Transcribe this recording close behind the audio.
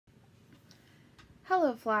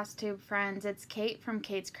Hello Flosstube friends, it's Kate from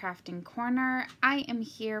Kate's Crafting Corner. I am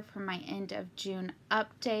here for my end of June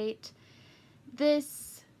update.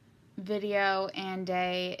 This video and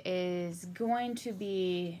day is going to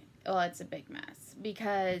be, well, it's a big mess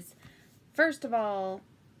because first of all,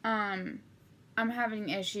 I'm having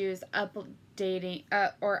issues uploading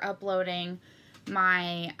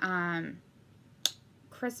my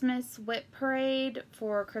Christmas whip parade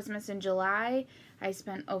for Christmas in July. I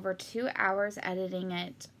spent over 2 hours editing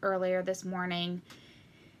it earlier this morning,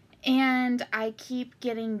 and I keep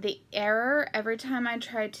getting the error every time I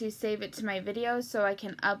try to save it to my videos so I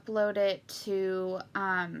can upload it to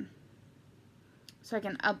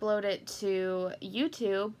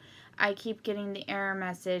YouTube. I keep getting the error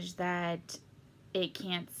message that it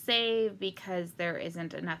can't save because there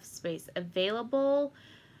isn't enough space available,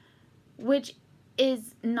 which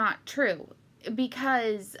is not true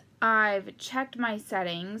because I've checked my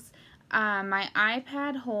settings. My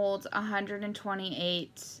iPad holds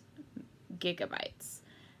 128 gigabytes.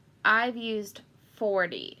 I've used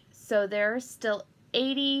 40, so there's still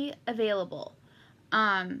 80 available.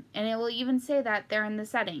 And it will even say that there in the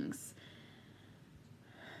settings.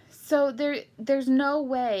 So there's no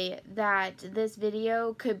way that this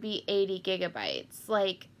video could be 80 gigabytes.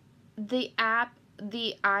 Like, the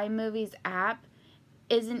iMovies app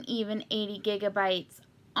isn't even 80 gigabytes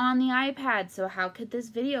on the iPad, so how could this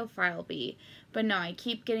video file be? But no, I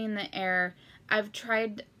keep getting the error. I've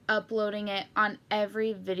tried uploading it on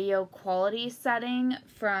every video quality setting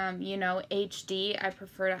from, HD. I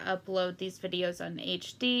prefer to upload these videos on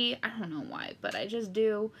HD. I don't know why, but I just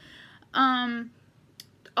do.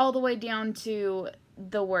 All the way down to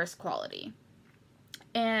the worst quality.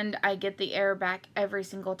 And I get the error back every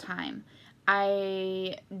single time.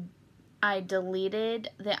 I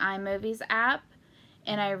deleted the iMovies app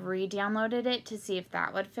and I re-downloaded it to see if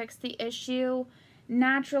that would fix the issue.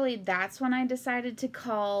 Naturally, that's when I decided to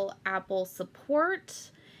call Apple support.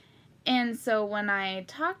 And so when I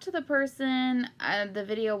talked to the person, the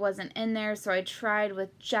video wasn't in there, so I tried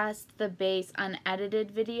with just the base unedited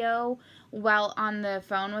video while on the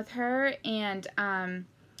phone with her, and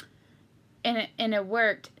it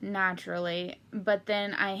worked naturally. But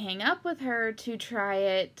then I hang up with her to try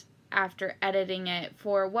it after editing it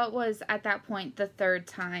for what was at that point the third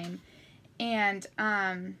time, and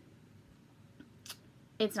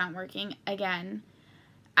it's not working again.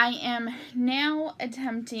 I am now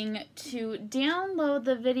attempting to download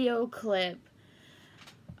the video clip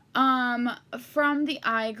from the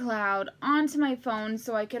iCloud onto my phone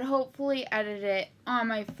so I could hopefully edit it on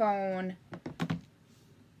my phone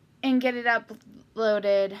and get it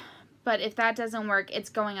uploaded. But if that doesn't work, it's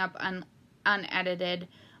going up unedited,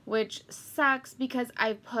 which sucks because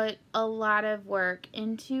I put a lot of work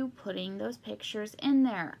into putting those pictures in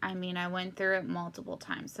there. I mean, I went through it multiple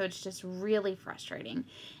times, so it's just really frustrating.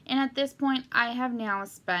 And at this point, I have now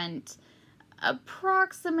spent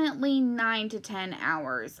approximately 9 to 10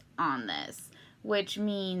 hours on this, which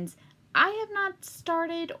means I have not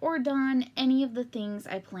started or done any of the things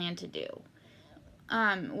I plan to do.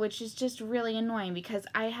 Which is just really annoying because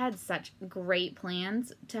I had such great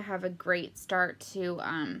plans to have a great start to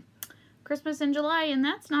Christmas in July, and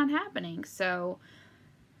that's not happening. So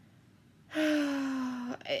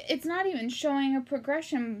it's not even showing a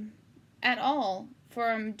progression at all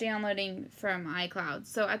from downloading from iCloud.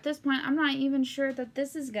 So at this point, I'm not even sure that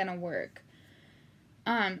this is gonna work.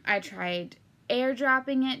 I tried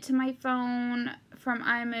airdropping it to my phone from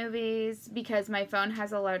iMovies because my phone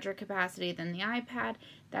has a larger capacity than the iPad.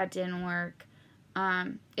 That didn't work.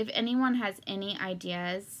 If anyone has any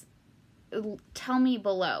ideas, tell me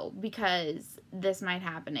below because this might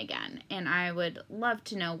happen again and I would love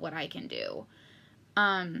to know what I can do.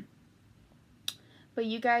 But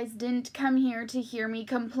you guys didn't come here to hear me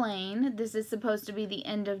complain. This is supposed to be the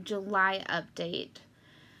end of July update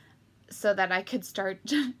so that I could start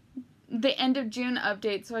the end of June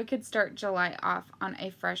update so I could start July off on a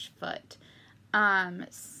fresh foot.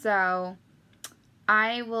 So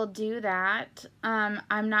I will do that.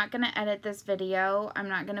 I'm not going to edit this video. I'm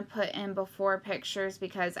not going to put in before pictures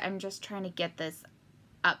because I'm just trying to get this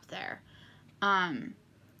up there.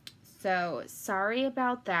 So sorry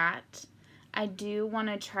about that. I do want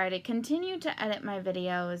to try to continue to edit my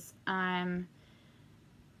videos.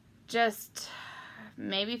 Just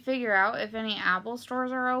maybe figure out if any Apple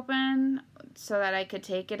stores are open so that I could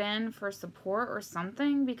take it in for support or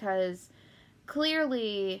something, because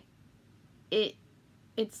clearly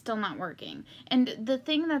it's still not working. And the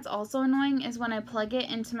thing that's also annoying is when I plug it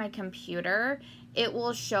into my computer, it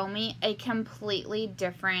will show me a completely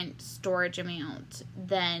different storage amount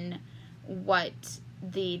than what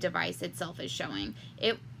the device itself is showing.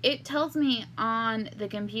 It tells me on the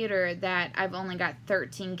computer that I've only got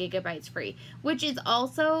 13 gigabytes free, which is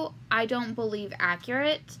also, I don't believe,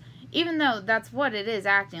 accurate, even though that's what it is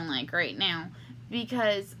acting like right now,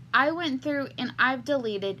 because I went through and I've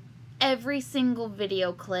deleted every single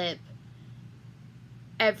video clip,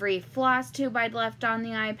 every Flosstube I'd left on the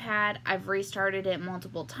iPad. I've restarted it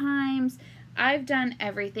multiple times. I've done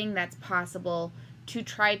everything that's possible to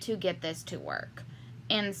try to get this to work.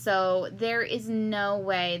 And so there is no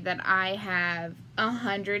way that I have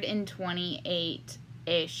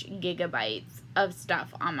 128-ish gigabytes of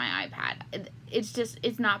stuff on my iPad.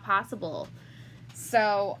 It's not possible.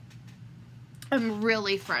 So I'm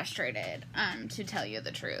really frustrated, to tell you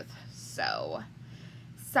the truth. So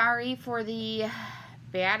sorry for the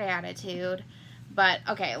bad attitude. But,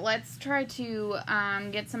 okay, let's try to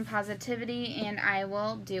get some positivity, and I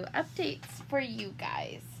will do updates for you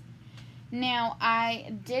guys. Now,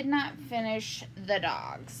 I did not finish the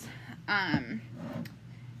dogs.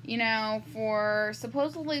 You know, for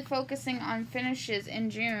supposedly focusing on finishes in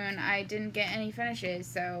June, I didn't get any finishes,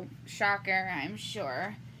 so shocker, I'm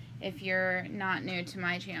sure, if you're not new to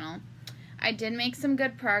my channel. I did make some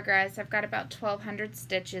good progress. I've got about 1,200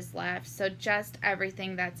 stitches left, so just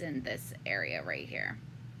everything that's in this area right here.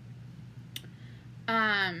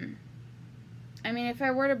 I mean, if I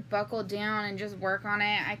were to buckle down and just work on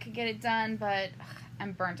it, I could get it done, but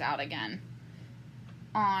I'm burnt out again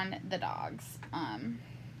on the dogs.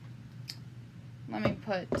 Let me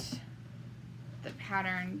put the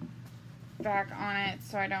pattern back on it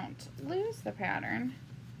so I don't lose the pattern.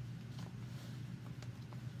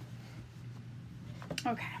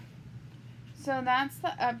 Okay, so that's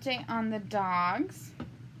the update on the dogs.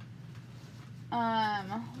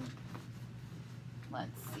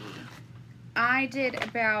 Let's see. I did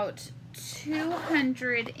about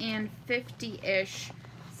 250-ish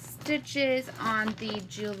stitches on the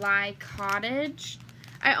July cottage.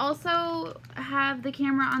 I also have the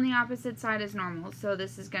camera on the opposite side as normal, so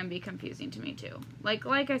this is going to be confusing to me too. Like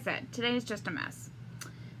I said, today is just a mess.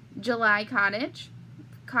 July cottage,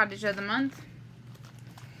 cottage of the month.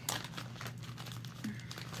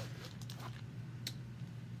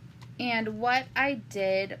 And what I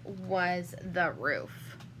did was the roof.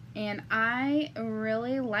 And I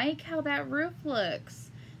really like how that roof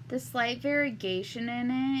looks. The slight variegation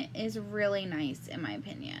in it is really nice in my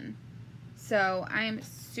opinion. So I'm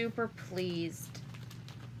super pleased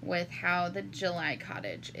with how the July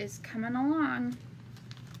cottage is coming along.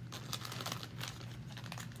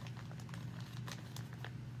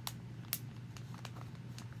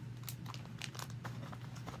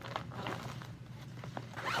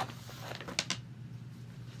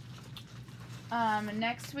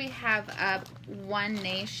 Next we have up One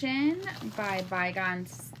Nation by Bygone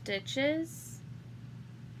Stitches.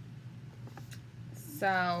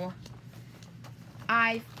 So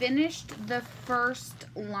I finished the first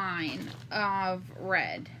line of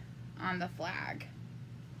red on the flag.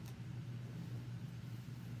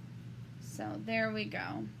 So there we go.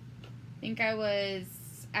 I think I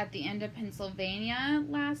was at the end of Pennsylvania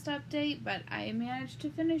last update, but I managed to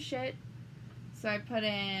finish it. So I put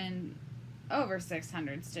in over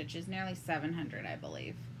 600 stitches, nearly 700 I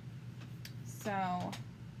believe. So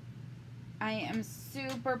I am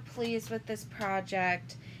super pleased with this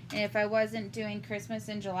project, and if I wasn't doing Christmas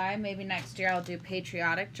in July, maybe next year I'll do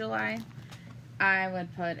Patriotic July. I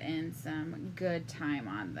would put in some good time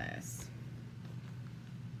on this.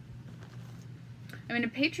 I mean, a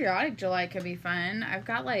Patriotic July could be fun. I've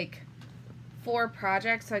got like 4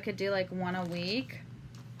 projects, so I could do like one a week.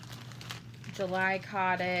 July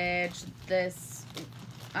Cottage, this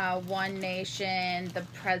One Nation, the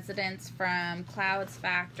Presidents from Clouds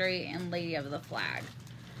Factory, and Lady of the Flag.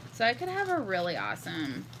 So I could have a really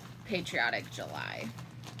awesome Patriotic July.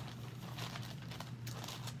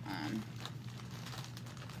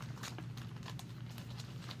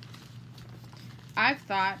 I've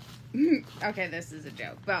thought, okay, this is a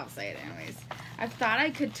joke, but I'll say it anyways. I've thought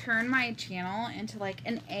I could turn my channel into like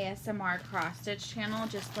an ASMR cross-stitch channel,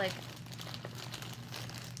 just like,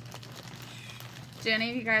 do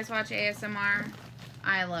any of you guys watch ASMR?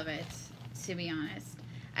 I love it, to be honest.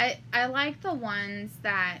 I like the ones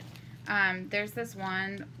that, there's this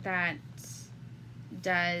one that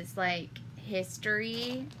does like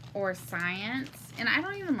history or science, and I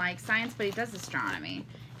don't even like science, but he does astronomy,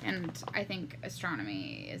 and I think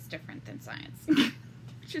astronomy is different than science.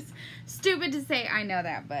 Just stupid to say, I know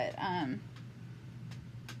that, but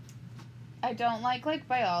I don't like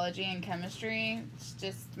biology and chemistry. It's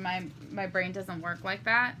just my brain doesn't work like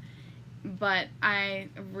that. But I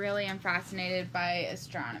really am fascinated by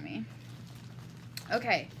astronomy.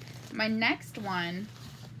 Okay, my next one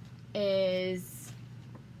is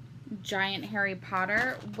Giant Harry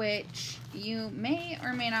Potter, which you may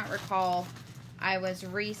or may not recall I was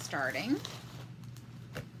restarting.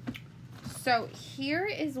 So here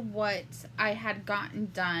is what I had gotten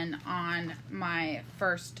done on my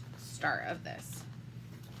first start of this,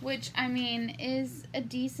 which, I mean, is a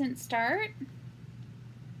decent start.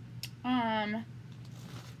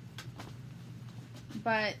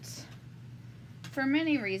 But for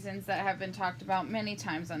many reasons that have been talked about many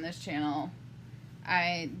times on this channel,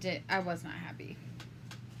 I was not happy.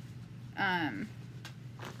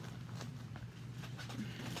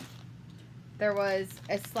 There was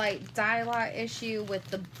a slight dye lot issue with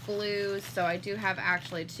the blues, so I do have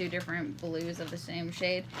actually two different blues of the same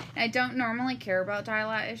shade. And I don't normally care about dye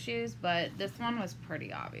lot issues, but this one was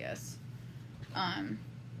pretty obvious.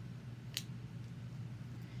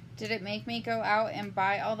 Did it make me go out and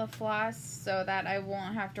buy all the floss so that I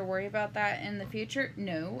won't have to worry about that in the future?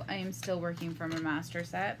 No, I am still working from a master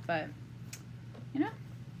set, but, you know.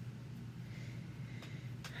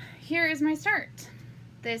 Here is my start.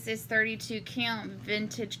 This is 32 count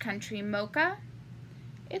Vintage Country Mocha.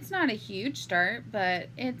 It's not a huge start, but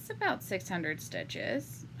it's about 600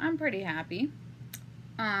 stitches. I'm pretty happy.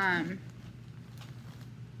 So,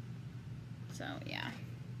 yeah.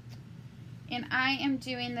 And I am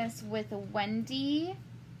doing this with Wendy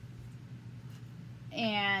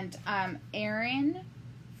and Erin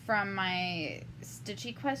from my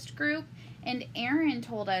Stitchy Quest group. And Erin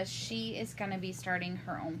told us she is going to be starting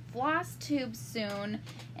her own Flosstube soon.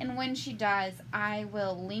 And when she does, I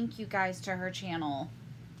will link you guys to her channel.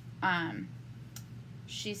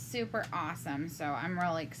 She's super awesome, so I'm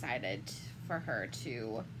really excited for her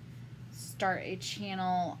to start a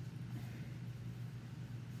channel.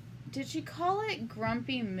 Did she call it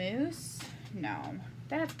Grumpy Moose? No,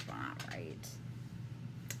 that's not right.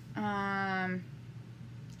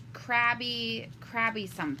 Crabby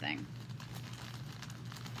something.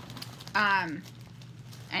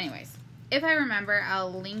 Anyways, if I remember,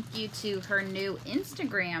 I'll link you to her new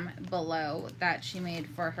Instagram below that she made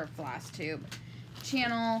for her Flosstube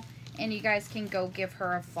channel, and you guys can go give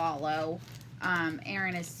her a follow.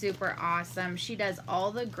 Erin is super awesome. She does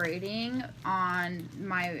all the grading on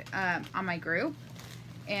my group,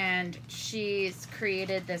 and she's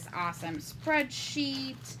created this awesome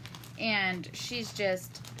spreadsheet, and she's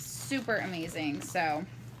just super amazing. So,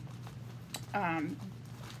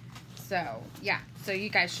 yeah, so you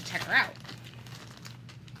guys should check her out.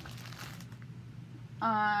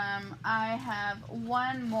 I have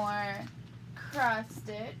one more cross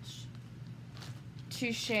stitch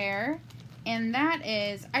to share, and that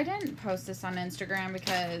is, I didn't post this on Instagram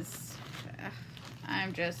because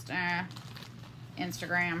I'm just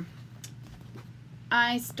Instagram.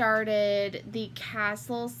 I started the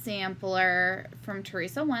Castle Sampler from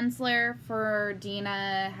Teresa Wensler for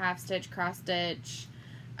Dina half stitch cross stitch.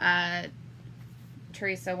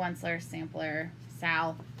 Teresa Wensler Sampler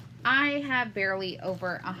Sal. I have barely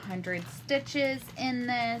over 100 stitches in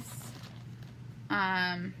this.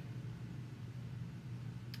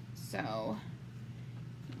 So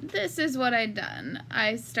this is what I've done.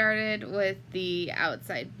 I started with the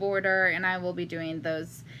outside border, and I will be doing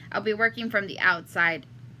those. I'll be working from the outside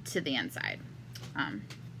to the inside.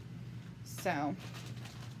 So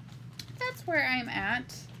that's where I'm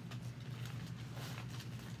at.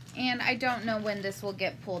 And I don't know when this will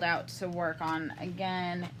get pulled out to work on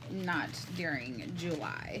again, not during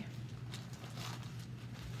July.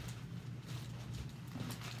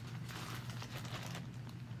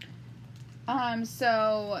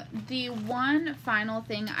 So the one final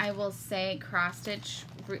thing I will say cross-stitch,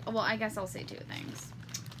 well, I guess I'll say two things.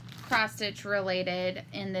 Cross-stitch related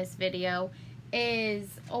in this video is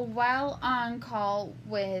while on call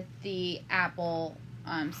with the Apple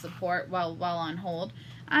support, while on hold,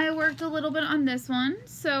 I worked a little bit on this one,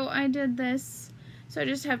 so I did this. So I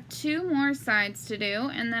just have two more sides to do,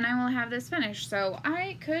 and then I will have this finished. So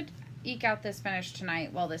I could eke out this finished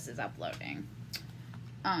tonight while this is uploading.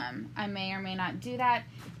 I may or may not do that.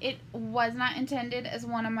 It was not intended as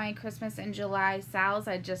one of my Christmas in July sales.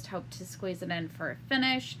 I just hope to squeeze it in for a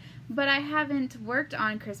finish. But I haven't worked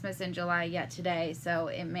on Christmas in July yet today, so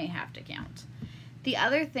it may have to count. The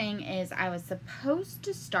other thing is I was supposed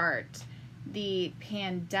to start the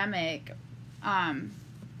pandemic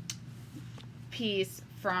piece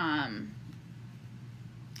from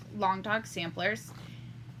Long Dog Samplers.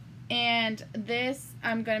 And this,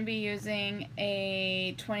 I'm going to be using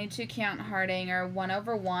a 22 count Hardanger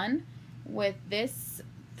 1/1 with this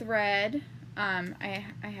thread. I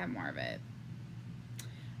have more of it.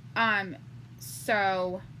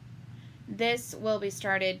 So this will be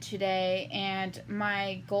started today, and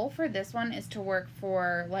my goal for this one is to work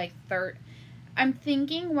for like I'm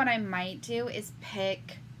thinking what I might do is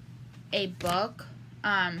pick a book.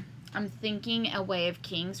 I'm thinking A Way of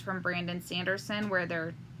Kings from Brandon Sanderson, where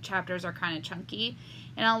their chapters are kind of chunky,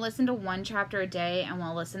 and I'll listen to one chapter a day, and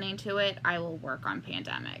while listening to it, I will work on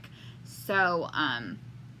Pandemic. So,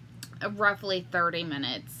 roughly 30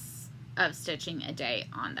 minutes of stitching a day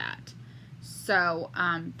on that. So,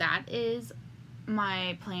 that is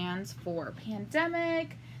my plans for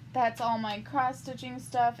Pandemic. That's all my cross-stitching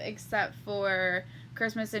stuff except for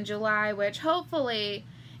Christmas in July, which hopefully,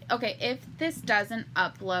 okay, if this doesn't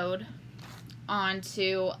upload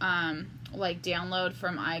onto, like, download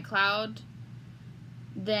from iCloud,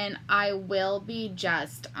 then I will be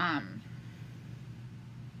just,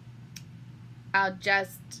 I'll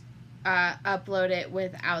just upload it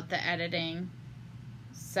without the editing.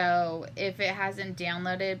 So if it hasn't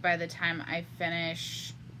downloaded by the time I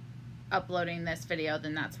finish uploading this video,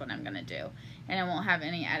 then that's what I'm gonna do, and it won't have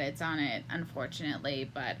any edits on it, unfortunately.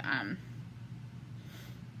 But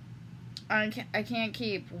I can't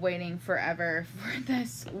keep waiting forever for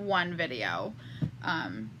this one video.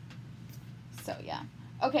 So yeah.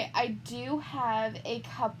 Okay, I do have a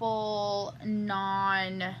couple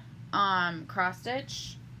cross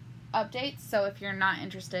stitch updates, so if you're not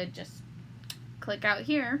interested, just click out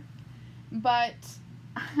here. But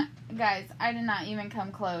guys, I did not even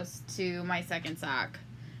come close to my second sock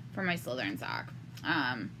for my Slytherin sock.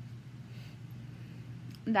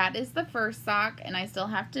 That is the first sock, and I still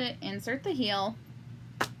have to insert the heel.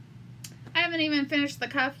 I haven't even finished the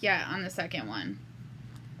cuff yet on the second one.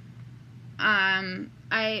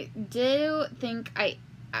 I do think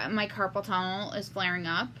my carpal tunnel is flaring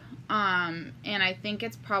up, and I think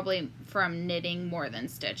it's probably from knitting more than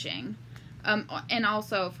stitching. And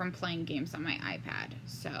also from playing games on my iPad.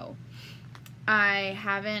 So I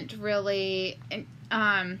haven't really,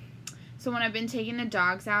 so when I've been taking the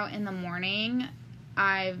dogs out in the morning,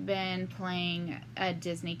 I've been playing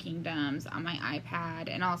Disney Kingdoms on my iPad,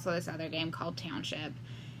 and also this other game called Township.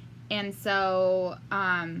 And so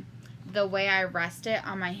the way I rest it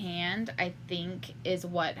on my hand, I think, is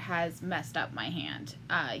what has messed up my hand.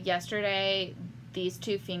 Yesterday, these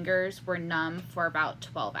two fingers were numb for about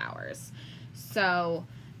 12 hours. So,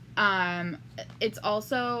 it's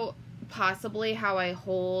also possibly how I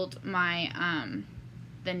hold my,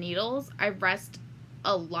 the needles. I rest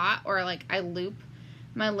a lot, or like I loop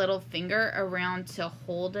my little finger around to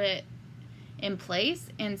hold it in place.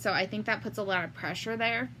 And so I think that puts a lot of pressure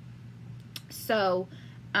there. So,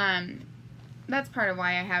 that's part of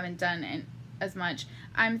why I haven't done it as much.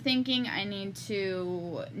 I'm thinking I need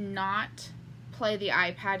to not play the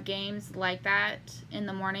iPad games like that in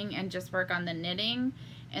the morning and just work on the knitting,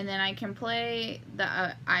 and then I can play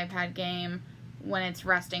the iPad game when it's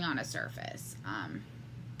resting on a surface,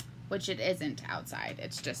 which it isn't outside,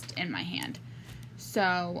 it's just in my hand.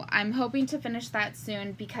 So I'm hoping to finish that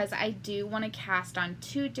soon, because I do want to cast on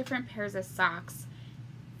 2 different pairs of socks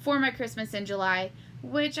for my Christmas in July,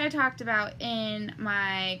 which I talked about in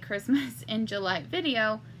my Christmas in July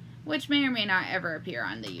video, which may or may not ever appear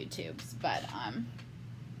on the YouTubes, but,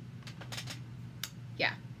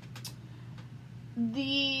 yeah.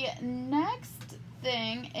 The next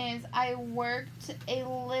thing is I worked a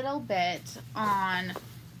little bit on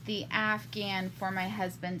the Afghan for my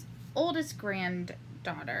husband's oldest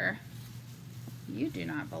granddaughter. You do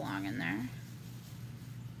not belong in there.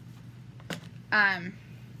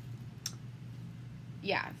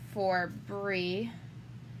 Yeah, for Bree.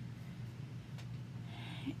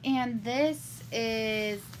 And this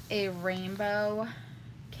is a rainbow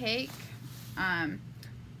cake.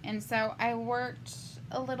 And so I worked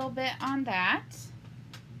a little bit on that.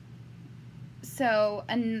 So,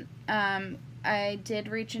 I did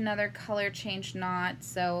reach another color change knot,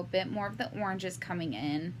 so a bit more of the orange is coming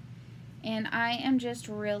in. And I am just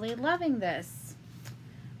really loving this.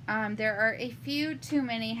 There are a few too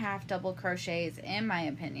many half double crochets in my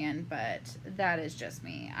opinion, but that is just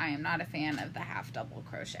me. I am not a fan of the half double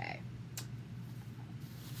crochet.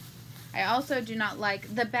 I also do not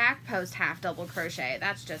like the back post half double crochet.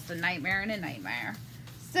 That's just a nightmare and a nightmare.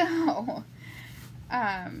 So,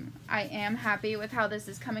 I am happy with how this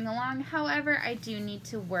is coming along. However, I do need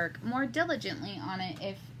to work more diligently on it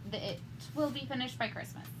if it will be finished by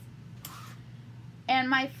Christmas. And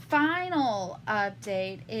my final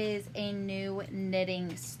update is a new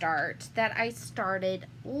knitting start that I started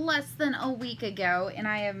less than a week ago, and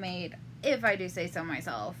I have made, if I do say so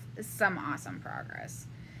myself, some awesome progress.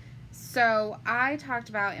 So I talked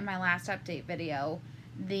about in my last update video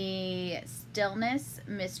the Stillness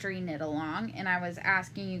Mystery Knit Along, and I was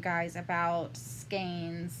asking you guys about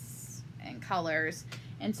skeins and colors,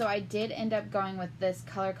 and so I did end up going with this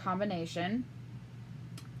color combination.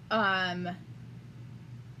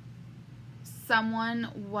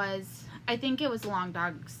 Someone was, I think it was Long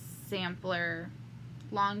Dog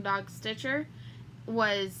Stitcher,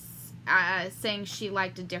 was saying she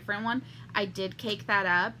liked a different one. I did cake that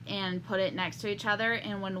up and put it next to each other,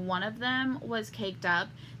 and when one of them was caked up,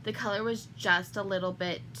 the color was just a little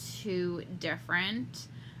bit too different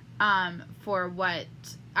for what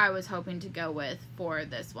I was hoping to go with for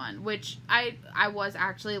this one, which I was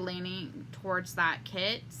actually leaning towards that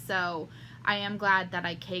kit, so I am glad that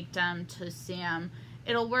I caked them to see them.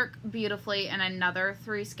 It'll work beautifully in another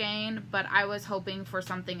 3 skein, but I was hoping for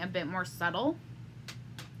something a bit more subtle.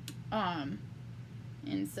 And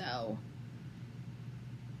so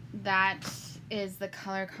that is the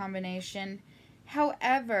color combination.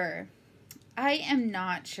 However, I am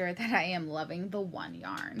not sure that I am loving the one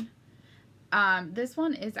yarn. This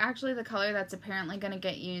one is actually the color that's apparently going to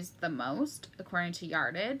get used the most according to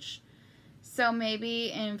yardage. So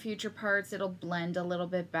maybe in future parts it'll blend a little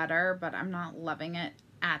bit better, but I'm not loving it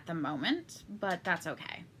at the moment, but that's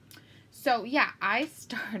okay. So yeah, I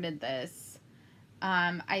started this.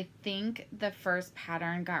 I think the first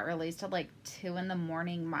pattern got released at like 2 in the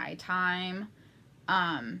morning my time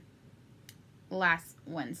last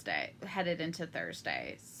Wednesday, headed into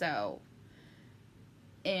Thursday. So,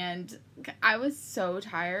 and I was so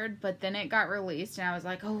tired, but then it got released and I was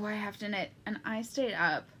like, oh, I have to knit, and I stayed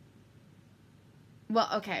up. Well,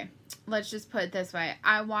 okay, let's just put it this way.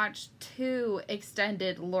 I watched 2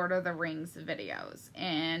 extended Lord of the Rings videos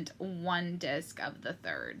and 1 disc of the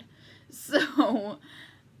 3rd. So,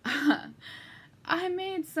 I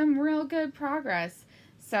made some real good progress.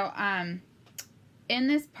 So, in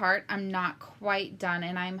this part, I'm not quite done,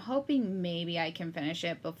 and I'm hoping maybe I can finish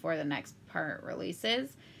it before the next part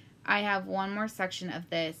releases. I have one more section of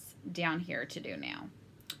this down here to do now.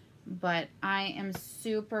 But I am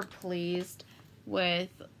super pleased with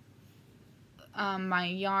my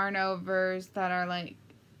yarn overs that are like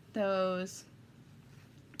those.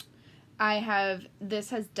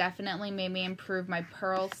 This has definitely made me improve my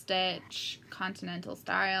purl stitch, continental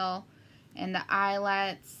style, and the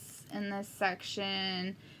eyelets in this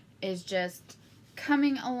section is just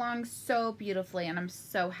coming along so beautifully, and I'm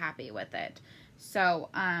so happy with it. So,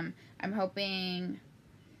 I'm hoping,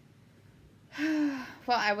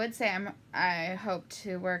 well, I would say I hope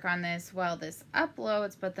to work on this while this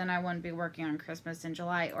uploads, but then I wouldn't be working on Christmas in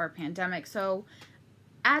July or pandemic, so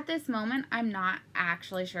at this moment, I'm not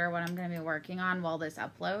actually sure what I'm going to be working on while this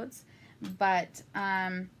uploads, but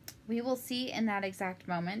we will see in that exact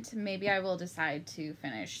moment. Maybe I will decide to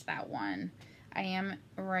finish that one. I am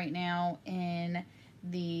right now in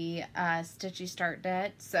the Stitchy Start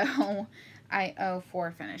debt, so I owe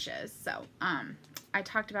 4 finishes. So I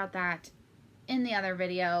talked about that in the other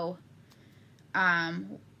video.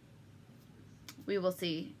 We will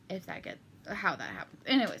see if that how that happens.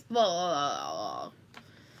 Anyways, blah, blah, blah, blah.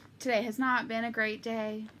 Today has not been a great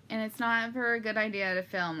day, and it's not a very good idea to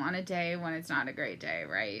film on a day when it's not a great day,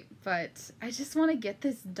 right? But I just want to get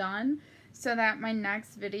this done so that my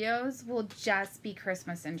next videos will just be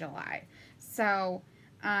Christmas in July. So,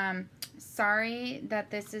 sorry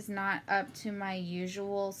that this is not up to my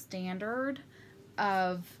usual standard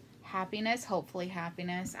of happiness, hopefully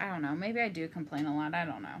happiness. I don't know. Maybe I do complain a lot. I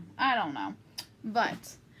don't know.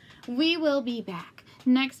 But we will be back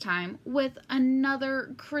next time with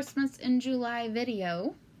another Christmas in July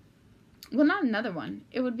video. Well, not another one.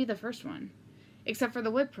 It would be the first one. Except for the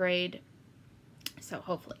whip parade. So,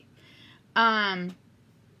 hopefully.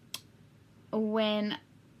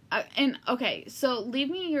 Okay, so leave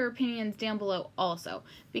me your opinions down below also.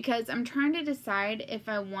 Because I'm trying to decide if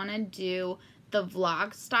I want to do the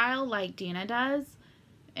vlog style like Dina does.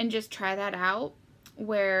 And just try that out.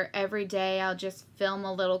 Where every day I'll just film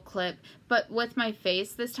a little clip, but with my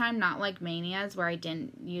face this time, not like Mania's where I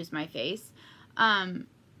didn't use my face,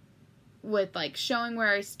 with like showing where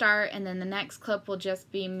I start, and then the next clip will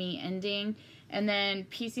just be me ending, and then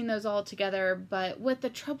piecing those all together. But with the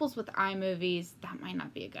troubles with iMovies, that might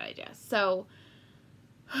not be a good idea. So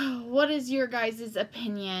what is your guys'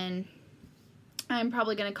 opinion? I'm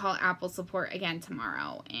probably going to call Apple support again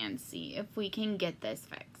tomorrow and see if we can get this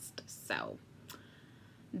fixed. So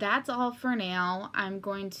that's all for now. I'm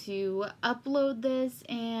going to upload this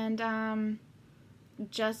and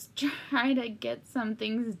just try to get some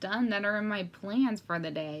things done that are in my plans for the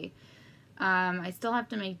day. I still have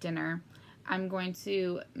to make dinner. I'm going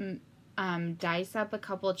to dice up a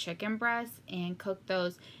couple chicken breasts and cook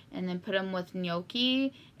those and then put them with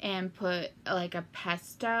gnocchi and put like a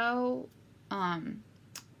pesto.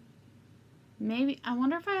 Maybe, I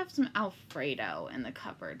wonder if I have some Alfredo in the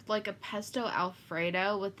cupboard. Like a pesto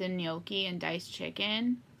Alfredo with the gnocchi and diced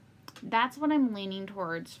chicken. That's what I'm leaning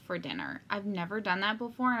towards for dinner. I've never done that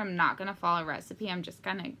before, and I'm not going to follow a recipe. I'm just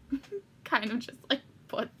going to kind of just like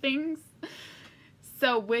put things.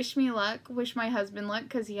 So wish me luck. Wish my husband luck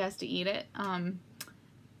because he has to eat it.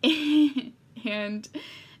 And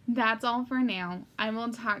that's all for now. I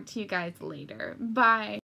will talk to you guys later. Bye.